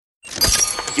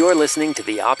You're listening to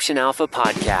the Option Alpha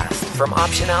podcast from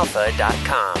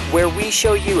OptionAlpha.com, where we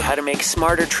show you how to make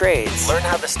smarter trades, learn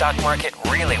how the stock market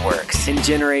really works, and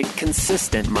generate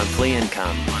consistent monthly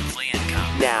income.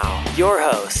 Now, your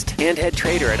host and head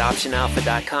trader at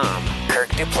OptionAlpha.com, Kirk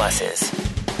Duplessis.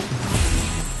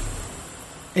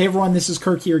 Hey everyone, this is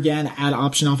Kirk here again at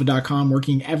OptionAlpha.com,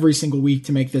 working every single week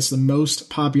to make this the most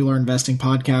popular investing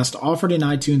podcast offered in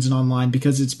iTunes and online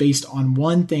because it's based on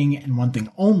one thing and one thing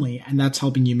only, and that's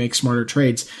helping you make smarter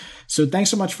trades. So thanks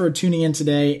so much for tuning in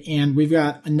today, and we've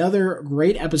got another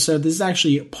great episode. This is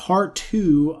actually part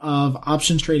 2 of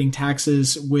options trading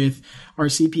taxes with our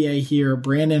CPA here,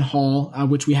 Brandon Hall,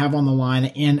 which we have on the line.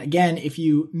 And again, if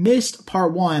you missed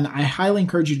part 1, I highly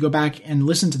encourage you to go back and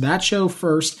listen to that show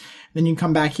first. Then you can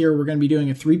come back here. We're going to be doing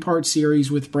a 3-part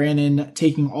series with Brandon,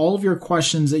 taking all of your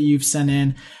questions that you've sent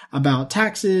in about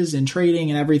taxes and trading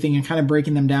and everything and kind of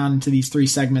breaking them down into these 3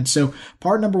 segments. So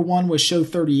part number 1 was show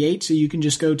 38. So you can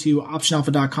just go to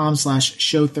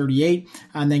optionalpha.com/show 38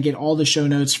 and then get all the show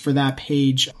notes for that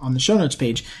page on the show notes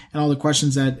page and all the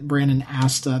questions that Brandon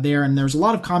asked there. And there's a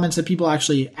lot of comments that people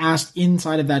actually asked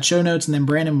inside of that show notes. And then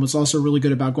Brandon was also really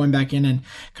good about going back in and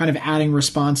kind of adding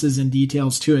responses and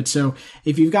details to it. So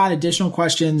if you've got additional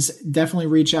questions, definitely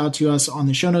reach out to us on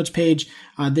the show notes page.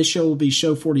 This show will be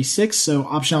show 46. So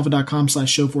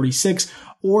optionalpha.com/show 46,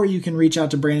 or you can reach out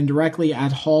to Brandon directly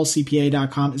at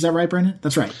hallcpa.com. Is that right, Brandon?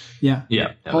 That's right. Yeah.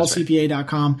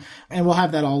 hallcpa.com. Right. And we'll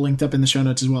have that all linked up in the show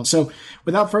notes as well. So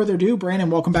without further ado,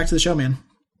 Brandon, welcome back to the show, man.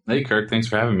 Hey, Kirk. Thanks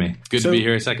for having me. Good to be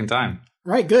here a second time.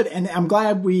 Right. Good. And I'm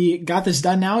glad we got this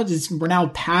done now. We're now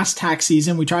past tax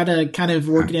season. We tried to kind of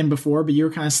work it in before, but you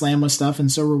were kind of slammed with stuff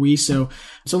and so were we. So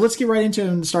let's get right into it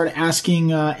and start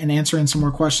asking and answering some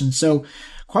more questions. So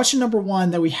question number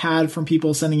 1 that we had from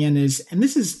people sending in is, and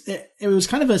it was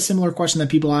kind of a similar question that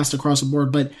people asked across the board,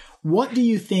 but what do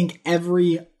you think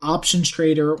every options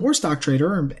trader or stock trader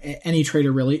or any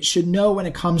trader really should know when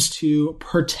it comes to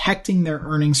protecting their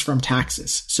earnings from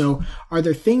taxes? So are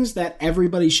there things that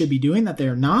everybody should be doing that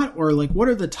they're not, or like what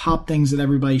are the top things that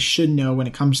everybody should know when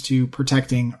it comes to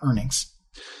protecting earnings?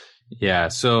 Yeah.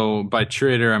 So by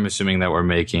trader, I'm assuming that we're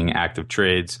making active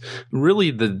trades.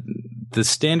 Really, the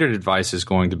standard advice is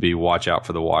going to be watch out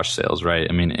for the wash sales, right?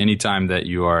 I mean, anytime that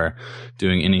you are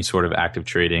doing any sort of active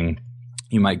trading,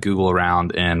 you might Google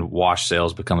around and wash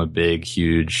sales become a big,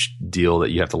 huge deal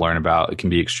that you have to learn about. It can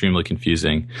be extremely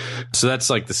confusing. So that's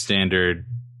like the standard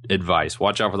advice.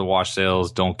 Watch out for the wash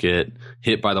sales. Don't get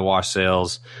hit by the wash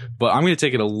sales. But I'm going to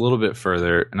take it a little bit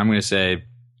further, and I'm going to say,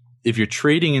 if you're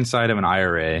trading inside of an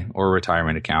IRA or a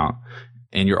retirement account,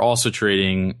 and you're also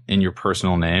trading in your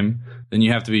personal name, then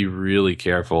you have to be really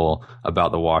careful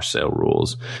about the wash sale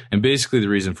rules. And basically the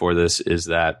reason for this is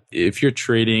that if you're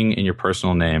trading in your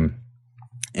personal name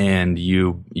and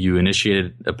you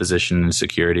initiated a position in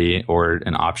security or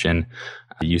an option,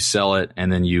 you sell it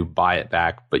and then you buy it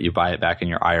back, but you buy it back in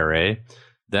your IRA,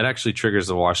 that actually triggers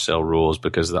the wash sale rules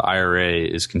because the IRA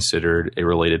is considered a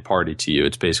related party to you.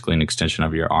 It's basically an extension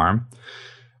of your arm.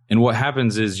 And what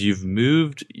happens is you've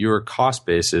moved your cost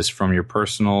basis from your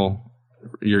personal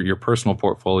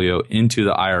portfolio into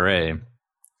the IRA.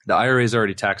 The IRA is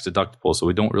already tax deductible, so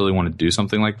we don't really want to do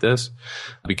something like this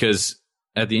because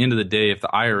at the end of the day, if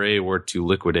the IRA were to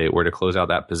liquidate, were to close out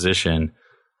that position,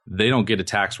 they don't get a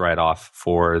tax write-off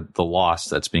for the loss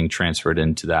that's being transferred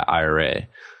into that IRA.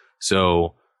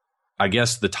 So I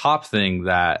guess the top thing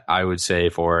that I would say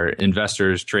for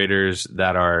investors, traders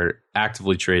that are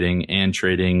actively trading and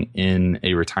trading in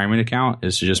a retirement account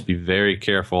is to just be very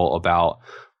careful about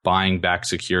buying back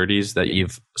securities that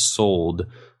you've sold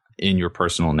in your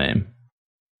personal name.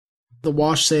 The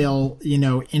wash sale,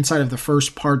 inside of the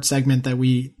first part segment that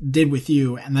we did with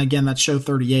you. And again, that's show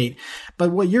 38.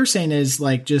 But what you're saying is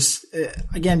like, just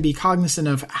again, be cognizant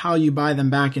of how you buy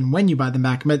them back and when you buy them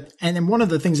back. And then one of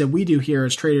the things that we do here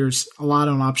as traders a lot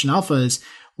on Option Alpha is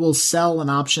we'll sell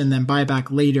an option, then buy back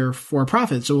later for a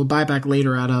profit. So we'll buy back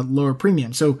later at a lower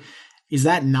premium. So is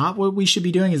that not what we should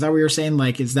be doing? Is that what you're saying?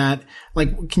 Like, is that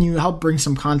like, can you help bring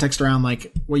some context around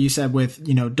like what you said with,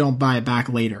 don't buy it back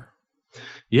later?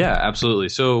 Yeah, absolutely.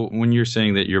 So when you're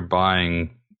saying that you're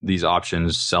buying these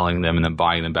options, selling them, and then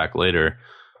buying them back later,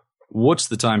 what's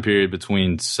the time period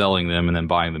between selling them and then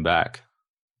buying them back?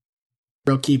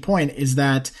 Real key point is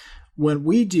that what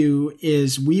we do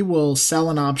is we will sell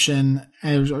an option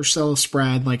or sell a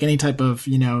spread, like any type of,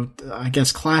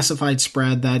 classified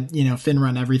spread that, FINRA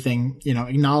and everything,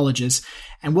 acknowledges.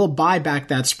 And we'll buy back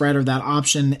that spread or that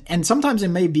option. And sometimes it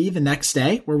may be the next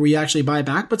day where we actually buy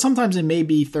back, but sometimes it may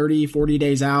be 30, 40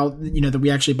 days out, that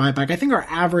we actually buy back. I think our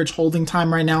average holding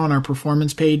time right now on our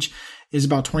performance page is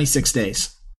about 26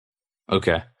 days.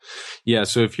 Okay. Yeah.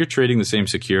 So if you're trading the same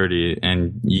security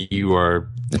and you are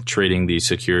trading these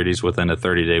securities within a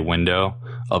 30-day window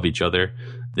of each other,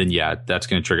 then yeah, that's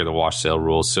going to trigger the wash sale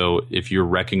rule. So if you're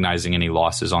recognizing any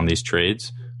losses on these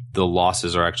trades, the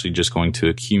losses are actually just going to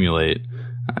accumulate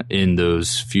in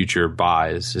those future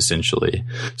buys, essentially.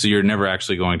 So you're never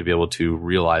actually going to be able to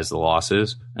realize the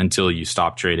losses until you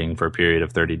stop trading for a period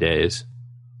of 30 days.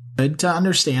 Good to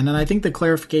understand. And I think the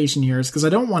clarification here is because I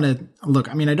don't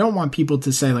want people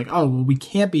to say like, oh, well, we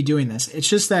can't be doing this. It's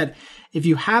just that if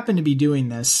you happen to be doing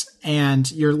this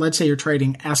and let's say you're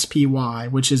trading SPY,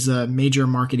 which is a major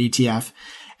market ETF,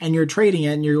 and you're trading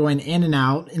it and you're going in and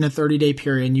out in a 30-day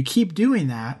period, and you keep doing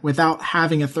that without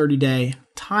having a 30-day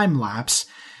time lapse,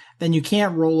 then you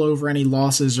can't roll over any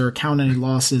losses or count any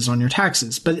losses on your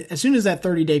taxes. But as soon as that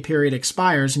 30-day period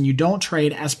expires and you don't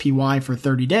trade SPY for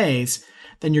 30 days,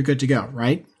 then you're good to go,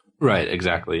 right? Right,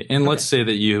 exactly. And let's say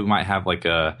that you might have like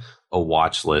a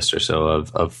watch list or so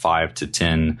of 5 to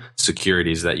 10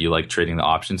 securities that you like trading the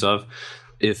options of.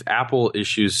 If Apple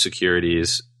issues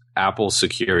securities, Apple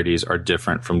securities are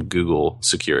different from Google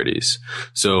securities.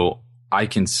 So I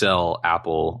can sell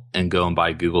Apple and go and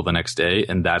buy Google the next day,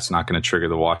 and that's not going to trigger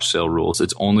the wash sale rules.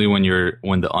 It's only when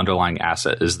the underlying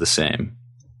asset is the same.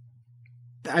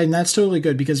 And that's totally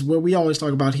good, because what we always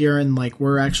talk about here, and like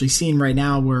we're actually seeing right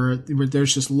now where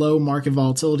there's just low market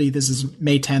volatility. This is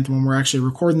May 10th when we're actually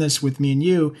recording this with me and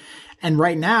you. And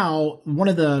right now, one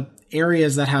of the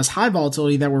areas that has high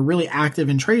volatility that we're really active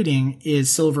in trading is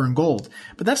silver and gold.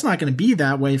 But that's not going to be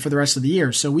that way for the rest of the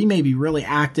year. So we may be really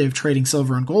active trading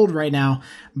silver and gold right now,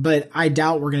 but I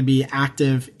doubt we're going to be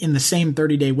active in the same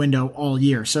 30-day window all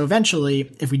year. So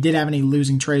eventually, if we did have any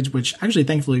losing trades, which actually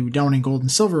thankfully we don't in gold and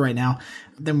silver right now,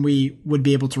 then we would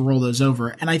be able to roll those over.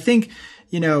 And I think,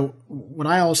 what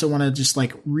I also want to just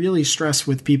like really stress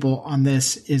with people on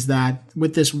this is that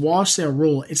with this wash sale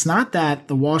rule, it's not that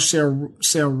the wash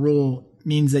sale rule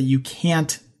means that you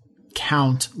can't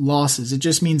count losses. It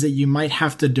just means that you might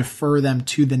have to defer them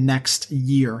to the next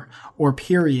year or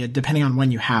period, depending on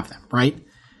when you have them, right?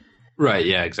 Right.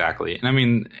 Yeah, exactly. And I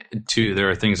mean, too, there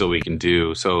are things that we can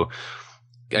do. So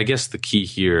I guess the key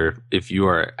here, if you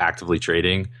are actively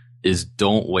trading, is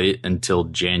don't wait until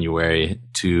January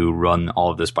to run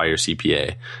all of this by your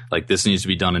CPA. Like, this needs to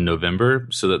be done in November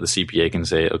so that the CPA can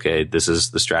say, okay, this is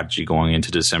the strategy going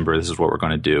into December. This is what we're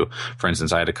going to do. For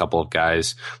instance, I had a couple of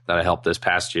guys that I helped this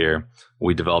past year.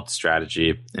 We developed a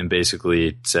strategy and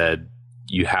basically said,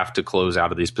 you have to close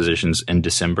out of these positions in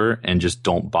December and just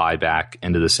don't buy back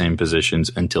into the same positions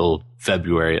until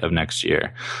February of next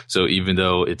year. So even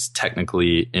though it's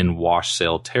technically in wash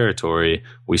sale territory,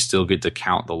 we still get to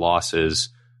count the losses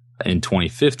in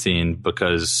 2015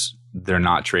 because they're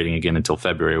not trading again until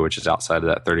February, which is outside of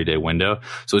that 30-day window.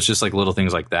 So it's just like little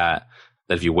things like that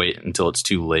if you wait until it's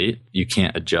too late, you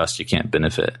can't adjust, you can't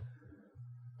benefit.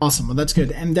 Awesome. Well, that's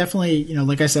good. And definitely,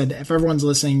 like I said, if everyone's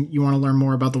listening, you want to learn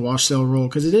more about the wash sale rule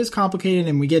because it is complicated,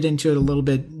 and we get into it a little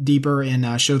bit deeper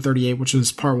in show 38, which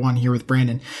was part 1 here with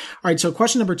Brandon. All right. So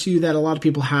question number 2 that a lot of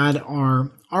people had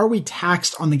are we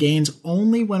taxed on the gains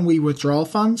only when we withdraw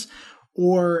funds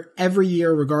or every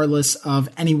year, regardless of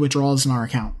any withdrawals in our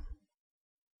account?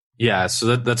 Yeah.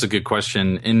 So that's a good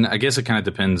question. And I guess it kind of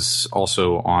depends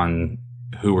also on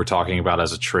who we're talking about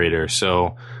as a trader.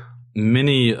 So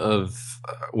many of,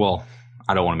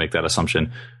 I don't want to make that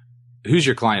assumption. Who's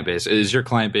your client base? Is your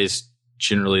client base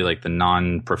generally like the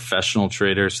non-professional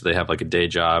traders? So they have like a day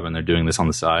job and they're doing this on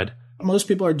the side? Most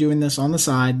people are doing this on the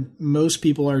side. Most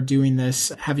people are doing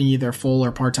this having either full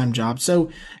or part-time jobs. So,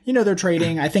 they're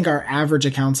trading. I think our average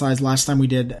account size last time we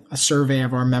did a survey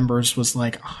of our members was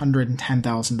like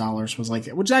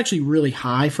 $110,000 which is actually really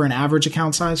high for an average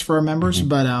account size for our members.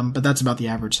 Mm-hmm. But that's about the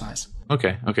average size.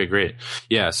 Okay, great.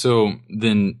 Yeah. So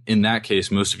then in that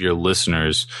case, most of your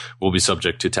listeners will be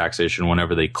subject to taxation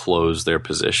whenever they close their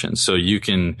position. So you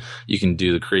can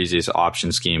do the craziest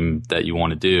option scheme that you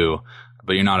want to do,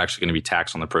 but you're not actually going to be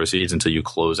taxed on the proceeds until you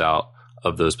close out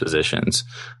of those positions.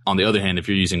 On the other hand, if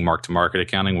you're using mark-to-market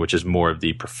accounting, which is more of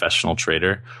the professional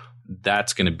trader,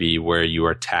 that's going to be where you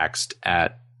are taxed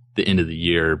at the end of the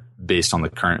year based on the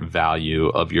current value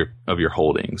of your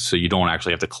holdings. So you don't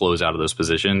actually have to close out of those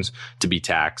positions to be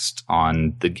taxed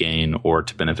on the gain or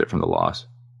to benefit from the loss.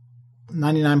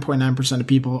 99.9% of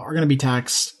people are going to be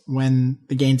taxed when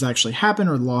the gains actually happen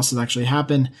or the losses actually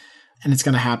happen. And it's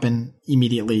going to happen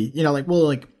immediately.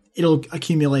 It'll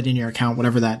accumulate in your account,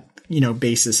 whatever that,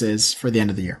 basis is for the end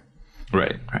of the year.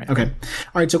 Right. Okay. All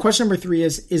right. So question number 3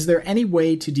 is there any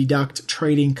way to deduct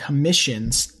trading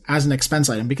commissions as an expense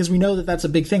item, because we know that that's a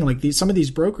big thing. Like some of these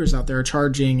brokers out there are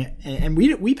charging, and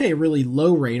we pay a really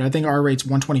low rate. I think our rate's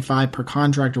 $125 per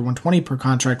contract or $120 per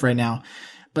contract right now.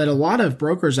 But a lot of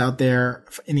brokers out there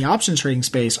in the options trading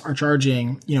space are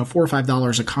charging, $4 or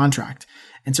 $5 a contract.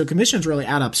 And so commissions really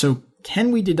add up. So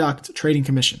can we deduct trading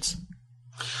commissions?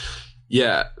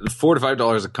 Yeah, $4 to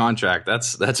 $5 a contract.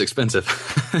 That's expensive.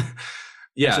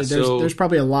 Yeah, so there's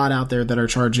probably a lot out there that are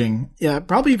charging,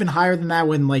 probably even higher than that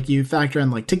when like you factor in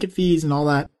like ticket fees and all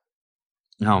that.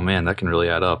 Oh man, that can really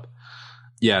add up.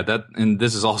 Yeah, and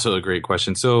this is also a great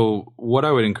question. So what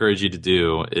I would encourage you to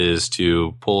do is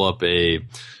to pull up a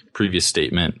previous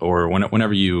statement, or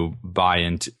whenever you buy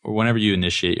into, or whenever you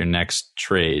initiate your next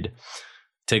trade,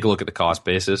 take a look at the cost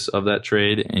basis of that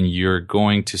trade, and you're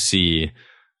going to see,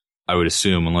 I would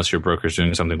assume, unless your broker's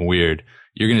doing something weird,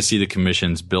 you're going to see the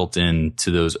commissions built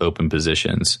into those open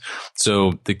positions.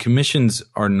 So the commissions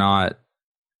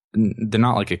they're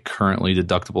not like a currently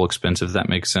deductible expense, if that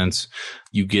makes sense.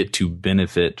 You get to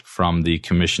benefit from the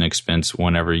commission expense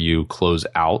whenever you close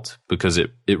out, because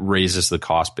it raises the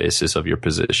cost basis of your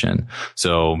position.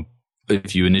 So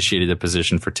if you initiated a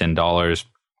position for $10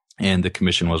 and the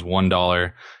commission was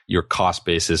 $1, your cost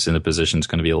basis in the position is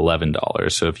going to be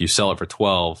 $11. So if you sell it for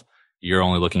 $12, you're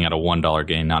only looking at a $1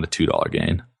 gain, not a $2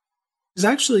 gain. It's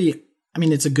actually,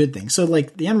 it's a good thing. So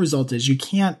like the end result is you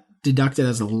can't deduct it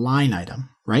as a line item,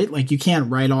 right? Like you can't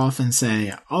write off and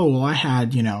say, oh, well, I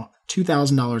had,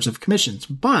 $2,000 of commissions,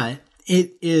 but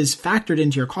it is factored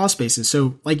into your cost basis.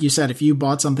 So like you said, if you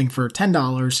bought something for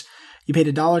 $10, you paid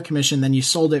 $1 commission, then you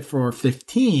sold it for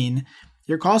 $15,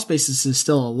 your cost basis is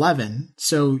still $11.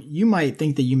 So you might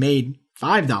think that you made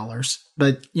 $5,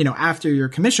 but after your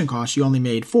commission cost, you only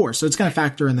made $4. So it's going to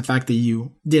factor in the fact that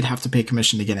you did have to pay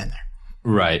commission to get in there.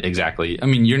 Right, exactly.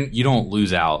 You don't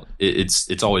lose out.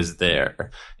 It's always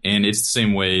there. And it's the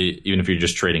same way even if you're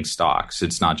just trading stocks.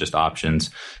 It's not just options.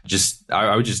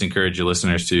 I would just encourage your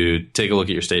listeners to take a look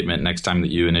at your statement next time that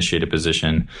you initiate a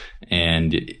position,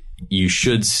 and you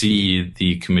should see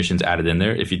the commissions added in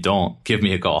there. If you don't, give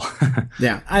me a call.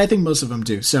 Yeah, I think most of them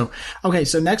do. So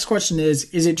next question is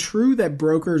it true that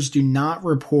brokers do not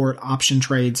report option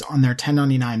trades on their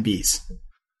 1099Bs?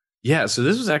 Yeah, so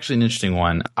this was actually an interesting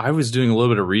one. I was doing a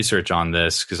little bit of research on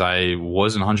this because I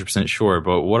wasn't 100% sure,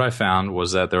 but what I found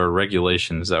was that there were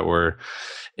regulations that were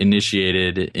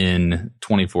initiated in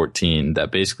 2014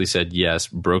 that basically said, yes,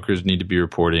 brokers need to be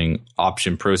reporting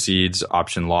option proceeds,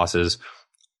 option losses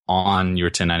on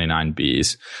your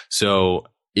 1099Bs. So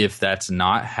if that's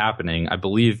not happening, I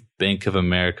believe Bank of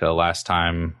America last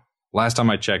time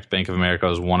I checked, Bank of America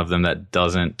was one of them that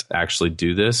doesn't actually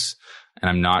do this. And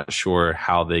I'm not sure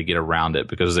how they get around it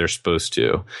because they're supposed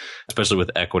to, especially with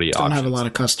equity options. Don't have a lot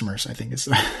of customers, I think.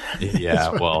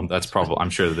 Yeah, well, that's probably, I'm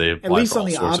sure they apply. At least on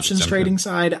the options trading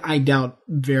side, I doubt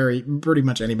pretty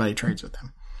much anybody trades with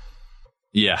them.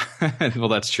 Yeah, well,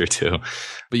 that's true too.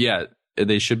 But yeah,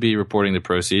 they should be reporting the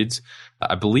proceeds.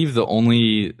 I believe the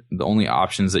only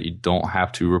options that you don't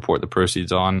have to report the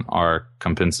proceeds on are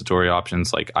compensatory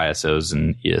options like ISOs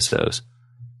and ESOs.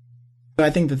 But I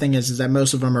think the thing is that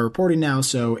most of them are reporting now,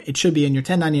 so it should be in your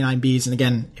 1099Bs. And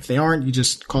again, if they aren't, you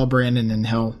just call Brandon and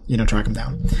he'll, track them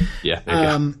down. Yeah. There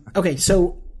you go. Okay.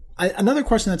 So another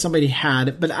question that somebody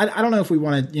had, but I don't know if we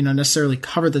want to, necessarily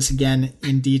cover this again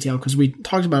in detail because we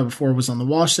talked about it before, was on the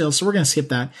wash sale. So we're going to skip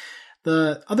that.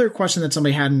 The other question that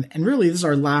somebody had, and really this is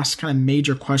our last kind of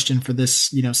major question for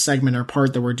this, segment or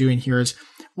part that we're doing here, is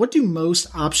what do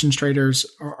most options traders,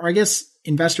 or I guess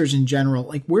investors in general,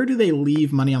 like where do they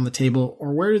leave money on the table,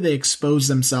 or where do they expose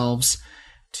themselves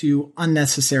to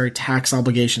unnecessary tax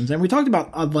obligations? And we talked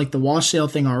about like the wash sale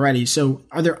thing already. So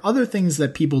are there other things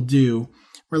that people do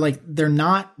where like they're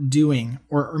not doing,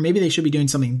 or maybe they should be doing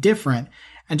something different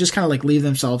and just kind of like leave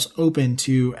themselves open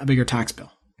to a bigger tax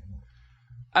bill?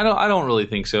 I don't really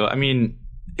think so.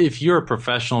 If you're a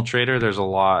professional trader, there's a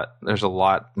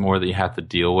lot more that you have to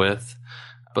deal with.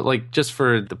 But like just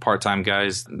for the part-time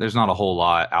guys, there's not a whole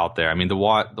lot out there. The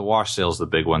wash sale is the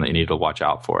big one that you need to watch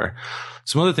out for.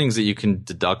 Some other things that you can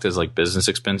deduct as like business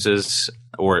expenses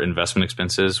or investment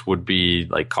expenses would be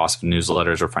like cost of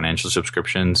newsletters or financial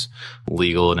subscriptions,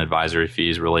 legal and advisory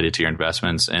fees related to your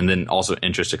investments, and then also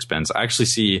interest expense. I actually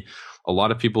see a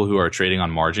lot of people who are trading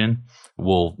on margin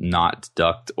will not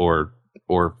deduct or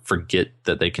forget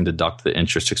that they can deduct the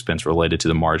interest expense related to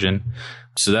the margin.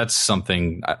 So that's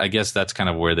something, I guess that's kind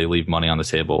of where they leave money on the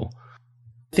table.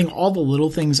 I think all the little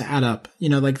things add up,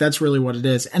 like that's really what it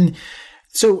is. And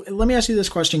so let me ask you this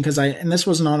question, and this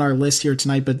wasn't on our list here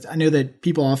tonight, but I know that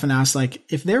people often ask, like,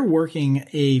 if they're working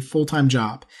a full-time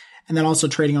job and then also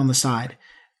trading on the side,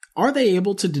 are they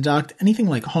able to deduct anything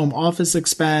like home office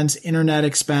expense, internet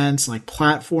expense, like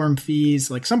platform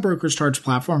fees? Like some brokers charge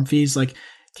platform fees. Like,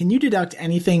 can you deduct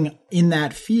anything in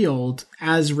that field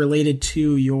as related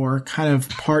to your kind of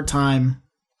part-time,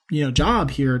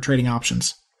 job here trading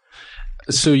options?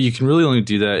 So you can really only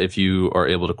do that if you are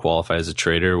able to qualify as a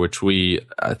trader, which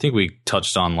I think we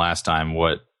touched on last time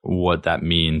what that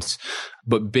means.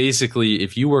 But basically,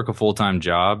 if you work a full-time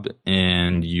job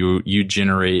and you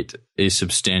generate a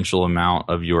substantial amount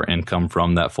of your income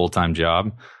from that full-time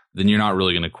job, then you're not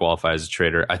really going to qualify as a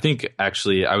trader. I think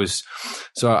actually I was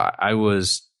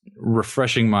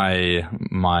refreshing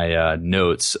my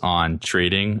notes on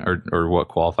trading or what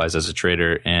qualifies as a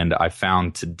trader, and I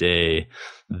found today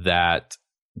that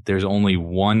there's only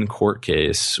one court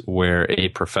case where a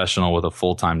professional with a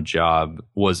full-time job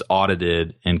was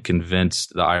audited and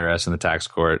convinced the IRS and the tax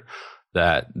court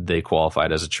that they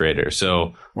qualified as a trader.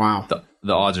 So wow,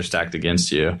 the odds are stacked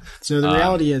against you. So the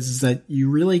reality is that you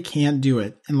really can't do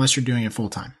it unless you're doing it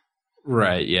full-time.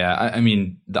 Right. Yeah. I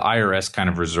mean, the IRS kind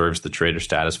of reserves the trader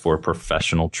status for a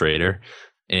professional trader.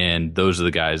 And those are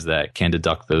the guys that can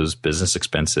deduct those business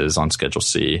expenses on Schedule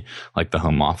C, like the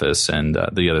home office and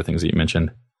the other things that you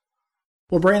mentioned.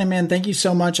 Well, Brandon, man, thank you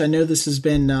so much. I know this has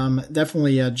been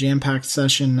definitely a jam-packed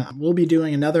session. We'll be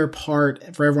doing another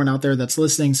part for everyone out there that's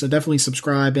listening, so definitely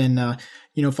subscribe and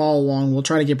follow along. We'll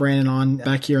try to get Brandon on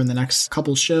back here in the next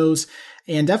couple shows.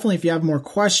 And definitely, if you have more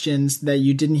questions that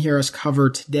you didn't hear us cover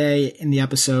today in the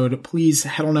episode, please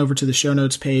head on over to the show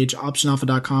notes page,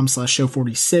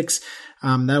 optionalpha.com/show46.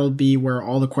 That'll be where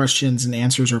all the questions and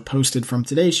answers are posted from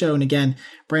today's show. And again,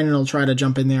 Brandon will try to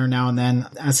jump in there now and then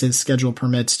as his schedule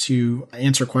permits to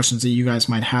answer questions that you guys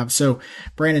might have. So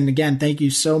Brandon, again, thank you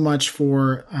so much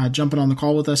for jumping on the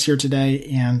call with us here today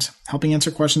and helping answer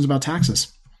questions about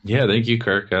taxes. Yeah, thank you,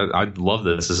 Kirk. I love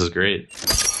this. This is great.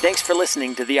 Thanks for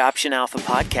listening to the Option Alpha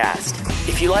podcast.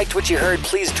 If you liked what you heard,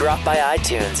 please drop by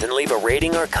iTunes and leave a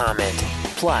rating or comment.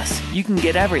 Plus, you can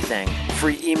get everything: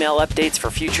 free email updates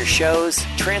for future shows,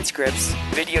 transcripts,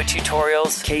 video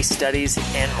tutorials, case studies,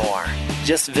 and more.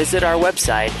 Just visit our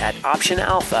website at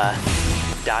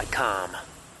optionalpha.com.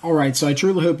 All right, so I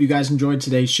truly hope you guys enjoyed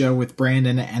today's show with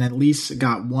Brandon and at least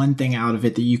got one thing out of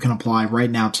it that you can apply right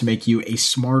now to make you a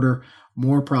smarter,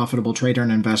 more profitable trader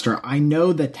and investor. I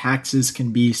know that taxes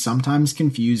can be sometimes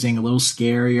confusing, a little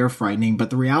scary or frightening, but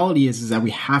the reality is that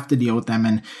we have to deal with them.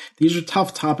 And these are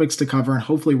tough topics to cover. And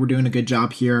hopefully we're doing a good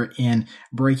job here in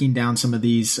breaking down some of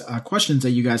these questions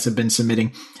that you guys have been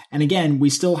submitting. And again, we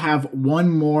still have one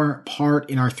more part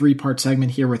in our 3-part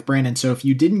segment here with Brandon. So if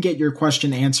you didn't get your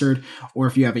question answered, or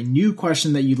if you have a new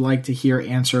question that you'd like to hear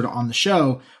answered on the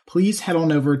show, please head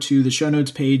on over to the show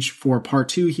notes page for part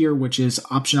 2 here, which is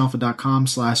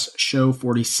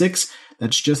optionalpha.com/show46.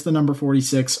 That's just the number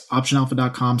 46,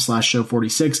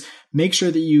 optionalpha.com/show46. Make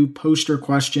sure that you post your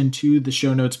question to the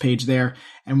show notes page there,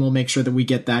 and we'll make sure that we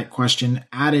get that question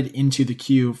added into the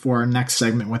queue for our next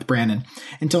segment with Brandon.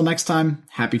 Until next time,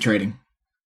 happy trading.